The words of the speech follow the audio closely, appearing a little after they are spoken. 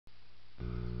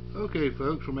Okay,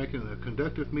 folks, we're making a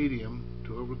conductive medium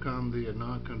to overcome the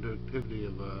non-conductivity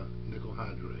of nickel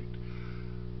hydrate.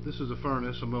 This is a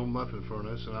furnace, a molten muffin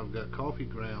furnace, and I've got coffee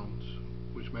grounds,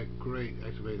 which make great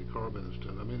activated carbon and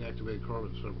stuff. I made activated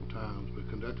carbon several times, but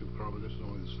conductive carbon, this is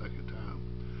only the second time.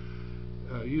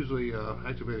 Usually,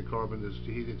 activated carbon is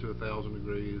to heat it to 1,000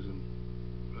 degrees and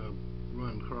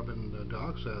run carbon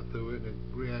dioxide through it, and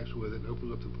it reacts with it,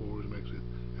 opens up the pores, and makes it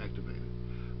activated,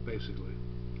 basically.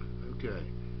 Okay.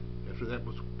 After that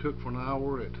was cooked for an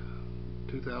hour at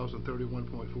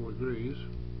 2031.4 degrees,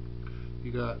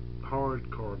 you got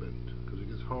hard carbon, because it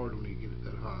gets hard when you get it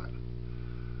that hot.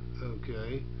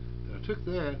 Okay, and I took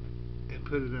that and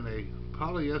put it in a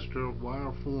polyester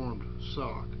wire-formed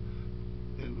sock,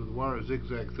 and with the wire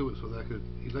zigzag through it so that I could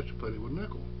electroplate it with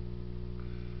nickel.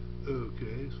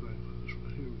 Okay, so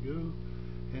here we go,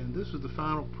 and this is the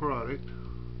final product.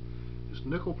 It's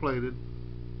nickel-plated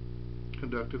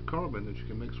conductive carbon that you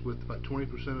can mix with about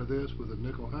 20% of this with a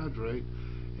nickel hydrate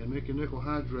and make your nickel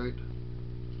hydrate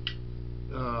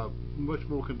much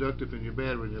more conductive in your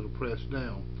battery, and it'll press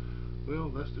down. Well,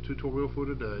 that's the tutorial for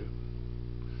today.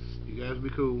 You guys be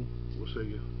cool. We'll see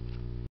you.